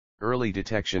Early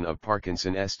detection of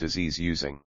Parkinson's disease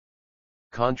using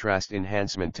contrast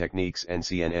enhancement techniques and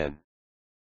CNN.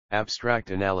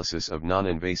 Abstract analysis of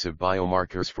non-invasive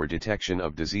biomarkers for detection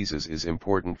of diseases is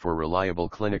important for reliable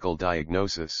clinical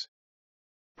diagnosis.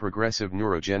 Progressive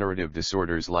neurogenerative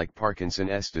disorders like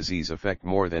Parkinson's disease affect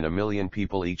more than 1 million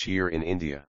people each year in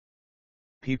India.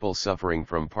 People suffering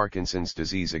from Parkinson's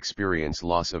disease experience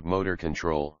loss of motor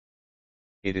control.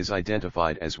 It is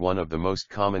identified as one of the most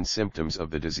common symptoms of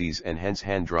the disease, and hence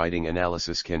handwriting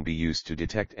analysis can be used to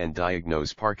detect and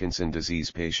diagnose Parkinson's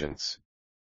disease patients.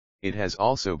 It has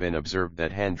also been observed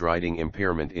that handwriting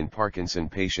impairment in Parkinson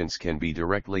patients can be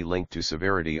directly linked to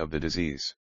severity of the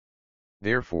disease.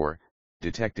 Therefore,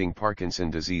 detecting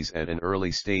Parkinson's disease at an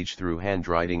early stage through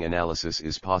handwriting analysis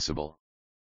is possible.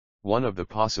 One of the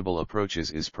possible approaches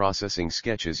is processing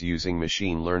sketches using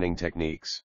machine learning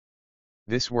techniques.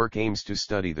 This work aims to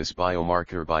study this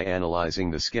biomarker by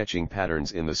analyzing the sketching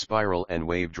patterns in the spiral and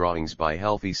wave drawings by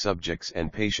healthy subjects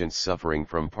and patients suffering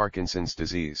from Parkinson's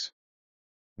disease.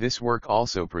 This work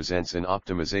also presents an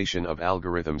optimization of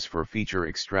algorithms for feature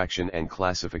extraction and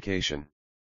classification.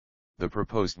 The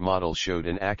proposed model showed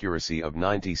an accuracy of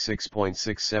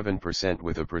 96.67%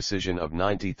 with a precision of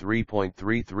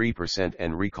 93.33%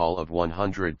 and recall of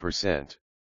 100%.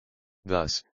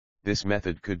 Thus, this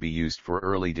method could be used for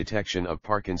early detection of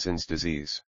Parkinson's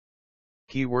disease.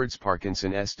 Keywords: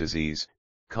 Parkinson's disease,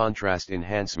 contrast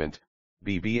enhancement,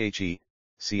 BBHE,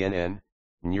 CNN,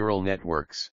 neural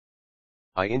networks.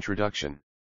 Introduction.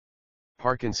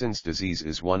 Parkinson's disease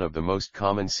is one of the most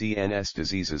common CNS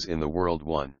diseases in the world.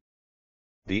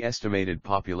 The estimated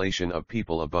population of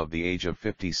people above the age of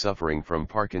 50 suffering from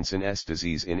Parkinson's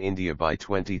disease in India by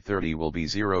 2030 will be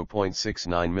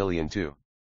 0.69 million.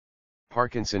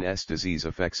 Parkinson's disease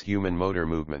affects human motor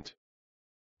movement.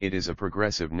 It is a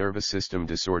progressive nervous system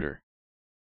disorder.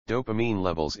 Dopamine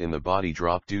levels in the body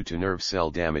drop due to nerve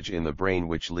cell damage in the brain,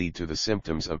 which lead to the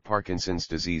symptoms of Parkinson's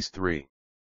disease. 3.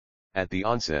 At the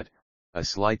onset, a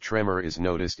slight tremor is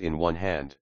noticed in one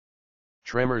hand.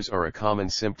 Tremors are a common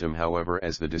symptom, however,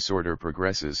 as the disorder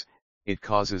progresses, it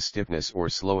causes stiffness or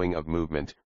slowing of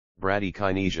movement,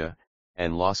 bradykinesia,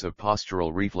 and loss of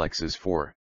postural reflexes.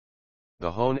 4.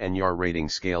 The Hone and Yahr rating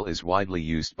scale is widely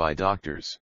used by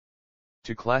doctors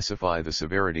to classify the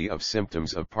severity of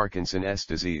symptoms of Parkinson's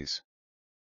disease.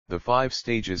 The 5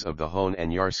 stages of the Hone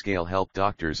and Yahr scale help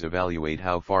doctors evaluate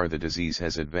how far the disease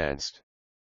has advanced.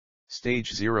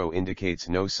 Stage 0 indicates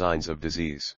no signs of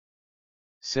disease.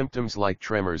 Symptoms like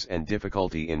tremors and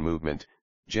difficulty in movement,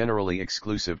 generally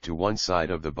exclusive to one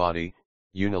side of the body,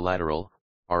 unilateral,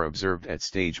 are observed at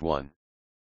stage 1.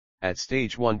 At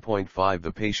stage 1.5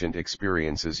 the patient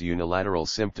experiences unilateral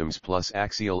symptoms plus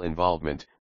axial involvement,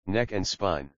 neck and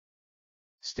spine.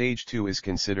 Stage 2 is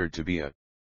considered to be a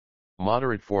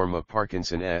moderate form of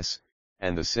Parkinson's,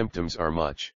 and the symptoms are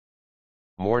much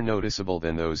more noticeable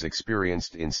than those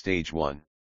experienced in stage 1.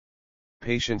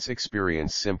 Patients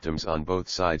experience symptoms on both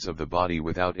sides of the body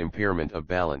without impairment of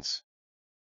balance.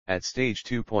 At stage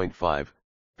 2.5,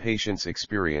 patients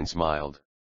experience mild.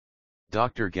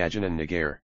 Dr. Gajanan,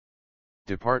 Nagare,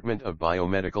 Department of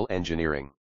Biomedical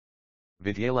Engineering,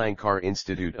 Vidyalankar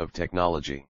Institute of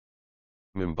Technology,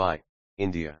 Mumbai,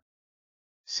 India.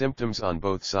 Symptoms on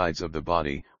both sides of the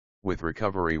body, with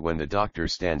recovery when the doctor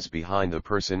stands behind the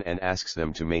person and asks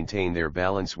them to maintain their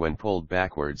balance when pulled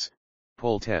backwards.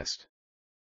 Pull test.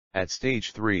 At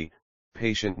stage 3,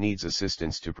 patient needs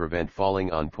assistance to prevent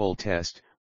falling on pull test,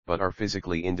 but are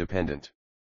physically independent.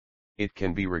 It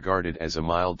can be regarded as a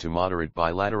mild to moderate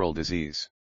bilateral disease.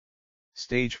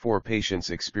 Stage 4 patients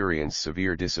experience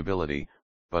severe disability,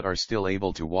 but are still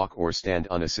able to walk or stand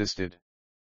unassisted.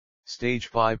 Stage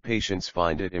 5 patients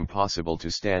find it impossible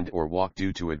to stand or walk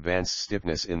due to advanced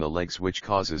stiffness in the legs, which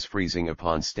causes freezing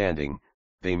upon standing.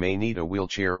 They may need a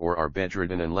wheelchair or are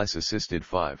bedridden unless assisted.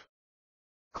 5.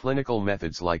 Clinical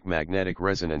methods like magnetic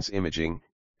resonance imaging,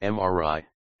 MRI,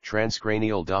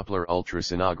 transcranial Doppler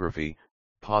ultrasonography,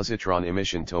 positron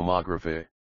emission tomography,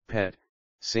 PET,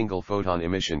 single photon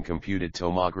emission computed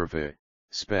tomography,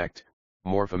 SPECT,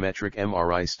 morphometric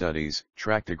MRI studies,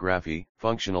 tractography,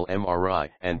 functional MRI,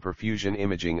 and perfusion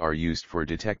imaging are used for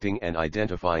detecting and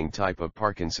identifying type of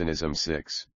Parkinsonism.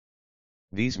 6.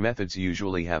 These methods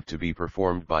usually have to be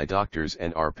performed by doctors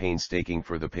and are painstaking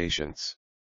for the patients.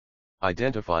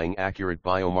 Identifying accurate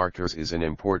biomarkers is an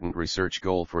important research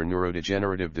goal for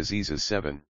neurodegenerative diseases.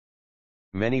 7.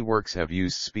 Many works have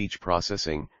used speech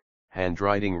processing,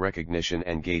 handwriting recognition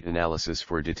and gait analysis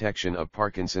for detection of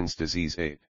Parkinson's disease.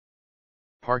 8.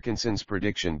 Parkinson's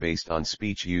prediction based on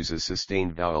speech uses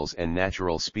sustained vowels and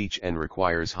natural speech and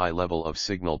requires high level of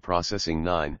signal processing.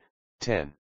 9,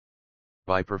 10.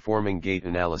 By performing gait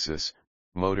analysis,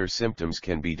 motor symptoms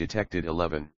can be detected.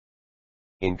 11.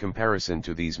 In comparison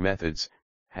to these methods,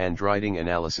 handwriting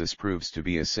analysis proves to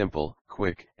be a simple,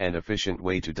 quick, and efficient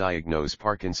way to diagnose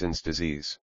Parkinson's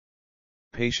disease.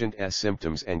 Patient's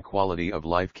symptoms and quality of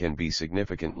life can be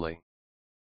significantly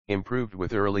improved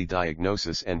with early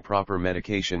diagnosis and proper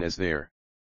medication, as there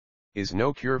is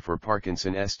no cure for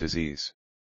Parkinson's disease.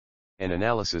 An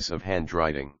analysis of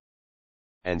handwriting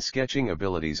and sketching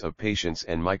abilities of patients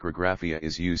and micrographia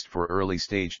is used for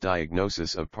early-stage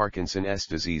diagnosis of Parkinson's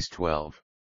disease. 12.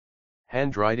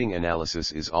 Handwriting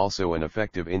analysis is also an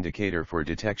effective indicator for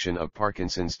detection of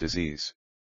Parkinson's disease.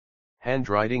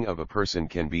 Handwriting of a person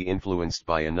can be influenced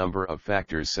by a number of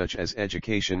factors such as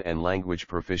education and language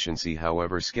proficiency.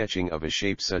 However, sketching of a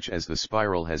shape such as the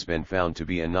spiral has been found to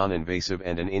be a non-invasive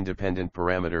and an independent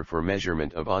parameter for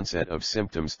measurement of onset of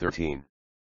symptoms. 13.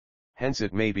 Hence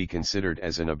it may be considered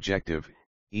as an objective,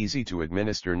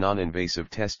 easy-to-administer non-invasive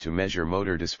test to measure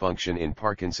motor dysfunction in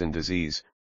Parkinson's disease,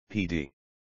 PD.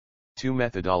 2.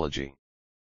 Methodology.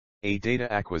 A.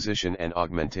 Data acquisition and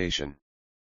augmentation.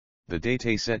 The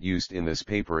dataset used in this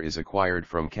paper is acquired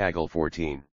from Kaggle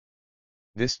 14.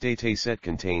 This dataset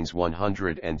contains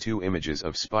 102 images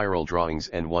of spiral drawings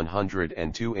and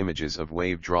 102 images of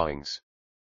wave drawings.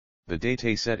 The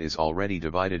dataset is already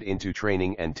divided into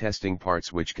training and testing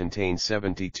parts, which contain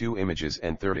 72 images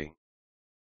and 30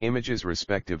 images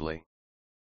respectively.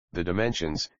 The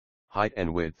dimensions, height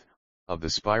and width, of the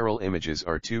spiral images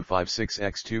are 256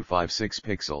 x 256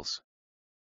 pixels.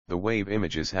 The wave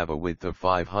images have a width of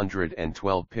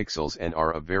 512 pixels and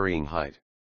are of varying height.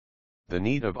 The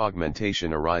need of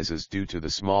augmentation arises due to the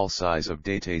small size of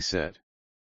dataset.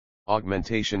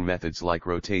 Augmentation methods like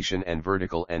rotation and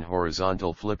vertical and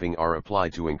horizontal flipping are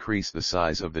applied to increase the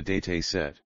size of the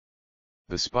dataset.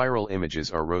 The spiral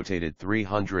images are rotated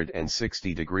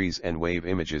 360 degrees and wave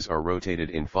images are rotated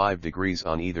in 5 degrees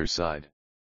on either side.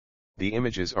 The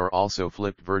images are also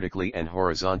flipped vertically and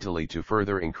horizontally to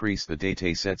further increase the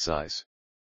dataset size.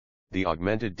 The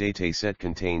augmented dataset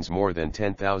contains more than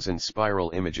 10,000 spiral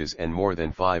images and more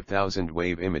than 5,000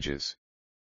 wave images.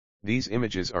 These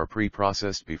images are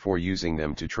pre-processed before using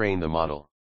them to train the model.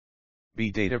 B.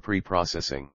 Data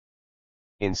pre-processing.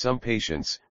 In some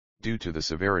patients, due to the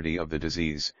severity of the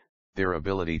disease, their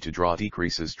ability to draw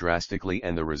decreases drastically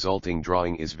and the resulting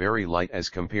drawing is very light as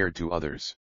compared to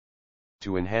others.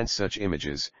 To enhance such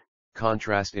images,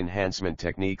 contrast enhancement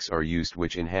techniques are used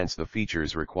which enhance the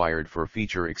features required for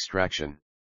feature extraction.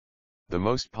 The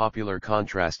most popular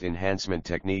contrast enhancement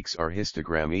techniques are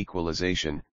histogram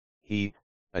equalization, HE,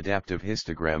 adaptive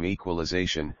histogram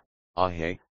equalization,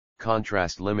 AHE,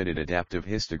 contrast limited adaptive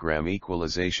histogram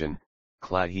equalization,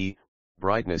 CLA-HE,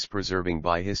 brightness preserving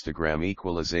bihistogram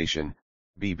equalization,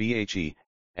 BBHE,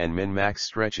 and min-max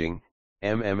stretching,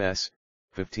 MMS,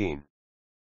 15.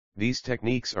 These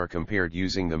techniques are compared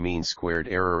using the mean squared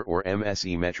error or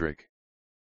MSE metric.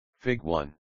 Fig.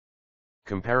 1.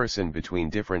 Comparison between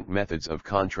different methods of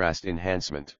contrast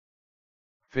enhancement.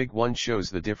 Fig. 1 shows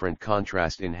the different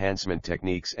contrast enhancement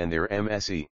techniques and their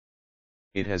MSE.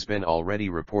 It has been already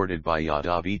reported by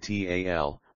Yadav et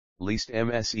al. Least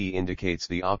MSE indicates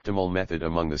the optimal method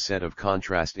among the set of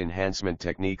contrast enhancement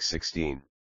techniques. 16.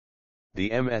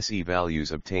 The MSE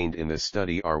values obtained in this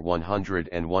study are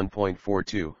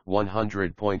 101.42,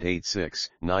 100.86,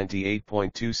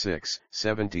 98.26,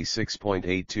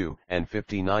 76.82, and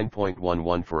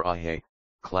 59.11 for IHE,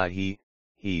 CLA-HE,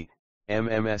 HE,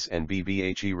 MMS and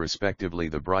BBHE respectively.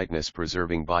 The brightness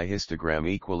preserving bihistogram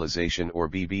equalization or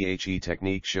BBHE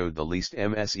technique showed the least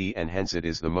MSE and hence it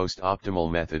is the most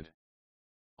optimal method.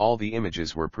 All the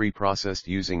images were pre-processed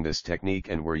using this technique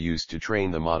and were used to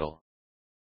train the model.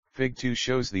 Fig. 2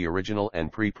 shows the original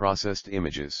and pre-processed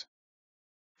images.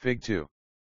 Fig. 2.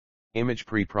 Image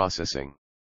pre-processing.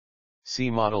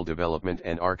 See model development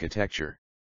and architecture.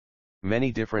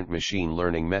 Many different machine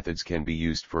learning methods can be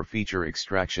used for feature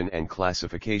extraction and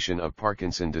classification of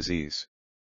Parkinson's disease.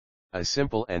 A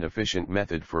simple and efficient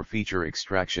method for feature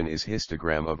extraction is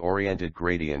histogram of oriented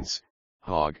gradients,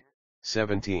 HOG,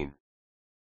 17.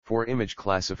 For image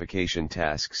classification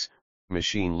tasks,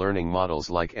 machine learning models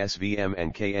like SVM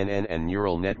and KNN and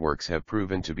neural networks have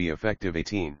proven to be effective.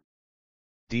 18.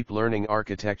 Deep learning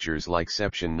architectures like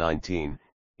Seption 19,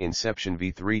 Inception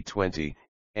v320,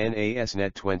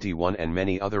 NASNet 21 and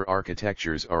many other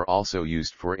architectures are also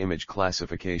used for image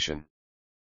classification.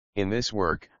 In this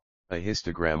work, a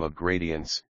histogram of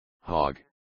gradients, HOG,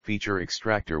 feature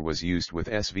extractor was used with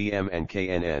SVM and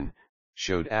KNN,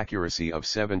 showed accuracy of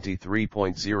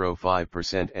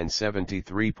 73.05% and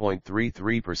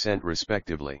 73.33%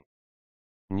 respectively.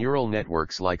 Neural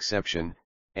networks like Seption,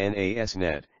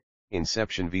 NASNet,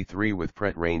 Inception v3 with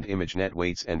pre-trained ImageNet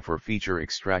weights and for feature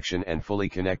extraction and fully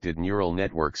connected neural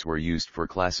networks were used for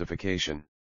classification.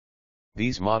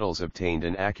 These models obtained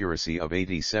an accuracy of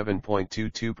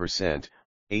 87.22%,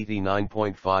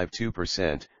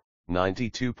 89.52%,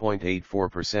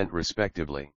 92.84%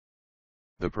 respectively.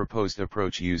 The proposed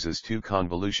approach uses two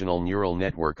convolutional neural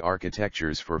network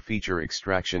architectures for feature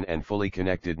extraction and fully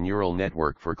connected neural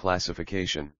network for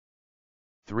classification.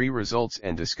 3 Results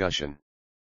and discussion.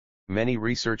 Many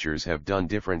researchers have done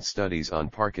different studies on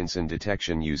Parkinson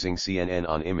detection using CNN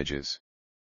on images.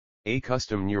 A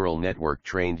custom neural network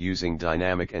trained using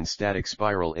dynamic and static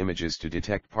spiral images to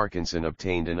detect Parkinson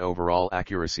obtained an overall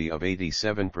accuracy of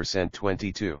 87%.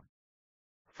 22.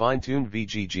 Fine-tuned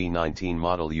VGG19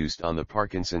 model used on the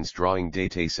Parkinson's drawing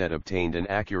dataset obtained an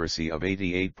accuracy of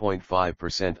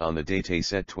 88.5% on the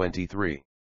dataset. 23.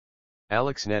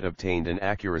 AlexNet obtained an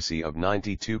accuracy of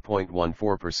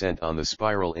 92.14% on the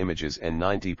spiral images and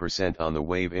 90% on the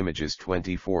wave images.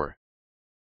 24.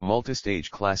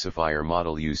 Multistage classifier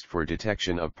model used for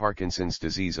detection of Parkinson's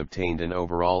disease obtained an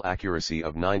overall accuracy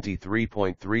of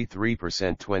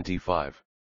 93.33%. 25.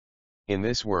 In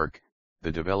this work,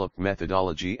 the developed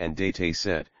methodology and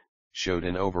dataset showed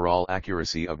an overall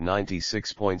accuracy of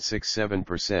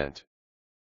 96.67%.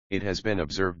 It has been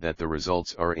observed that the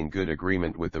results are in good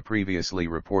agreement with the previously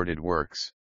reported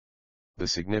works. The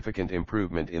significant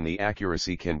improvement in the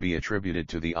accuracy can be attributed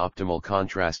to the optimal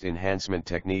contrast enhancement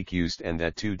technique used and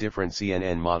that 2 different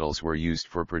CNN models were used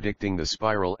for predicting the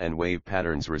spiral and wave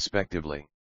patterns respectively.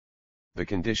 The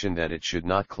condition that it should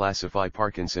not classify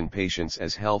Parkinson patients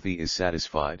as healthy is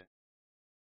satisfied.